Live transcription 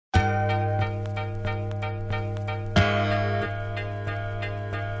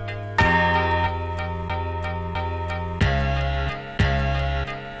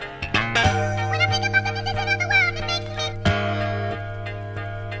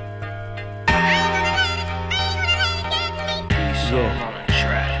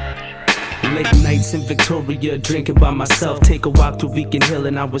Late nights in Victoria, drinking by myself. Take a walk to Beacon Hill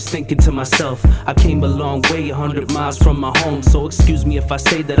and I was thinking to myself, I came a long way, 100 miles from my home. So excuse me if I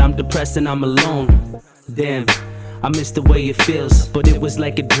say that I'm depressed and I'm alone. Damn, I miss the way it feels, but it was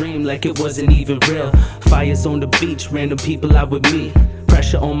like a dream, like it wasn't even real. Fires on the beach, random people out with me.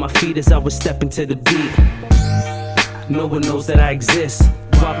 Pressure on my feet as I was stepping to the beat. No one knows that I exist.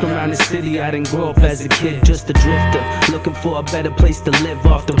 Walk around the city, I didn't grow up as a kid, just a drifter, looking for a better place to live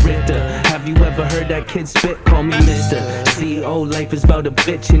off the Richter. Have you ever heard that kid spit? Call me Mr. CEO, life is about a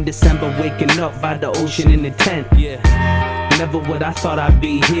bitch. In December, waking up by the ocean in a tent. Never would I thought I'd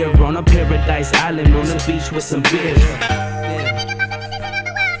be here on a paradise island on the beach with some beers.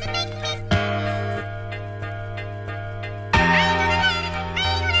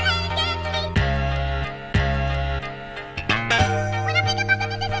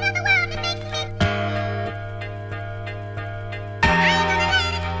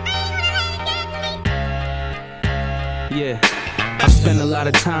 Yeah, I've spent a lot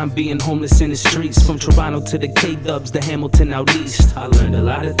of time being homeless in the streets, from Toronto to the K-Dubs to Hamilton out east. I learned a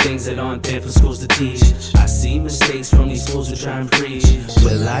lot of things that aren't there for schools to teach. I see mistakes from these fools who try and preach.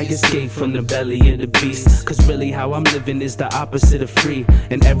 Will I escape from the belly of the beast? Cause really how I'm living is the opposite of free,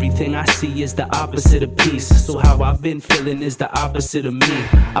 and everything I see is the opposite of peace. So how I've been feeling is the opposite of me.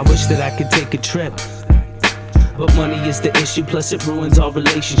 I wish that I could take a trip, but money is the issue, plus it ruins all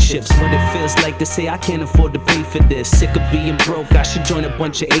relationships. What it feels like to say I can't afford to pay for this. Sick of being broke, I should join a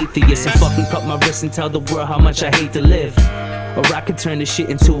bunch of atheists and fucking cut my wrist and tell the world how much I hate to live. Or I could turn this shit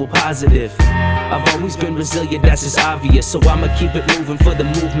into a positive. I've always been resilient, that's just obvious, so I'ma keep it moving for the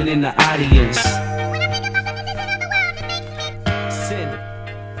movement in the audience.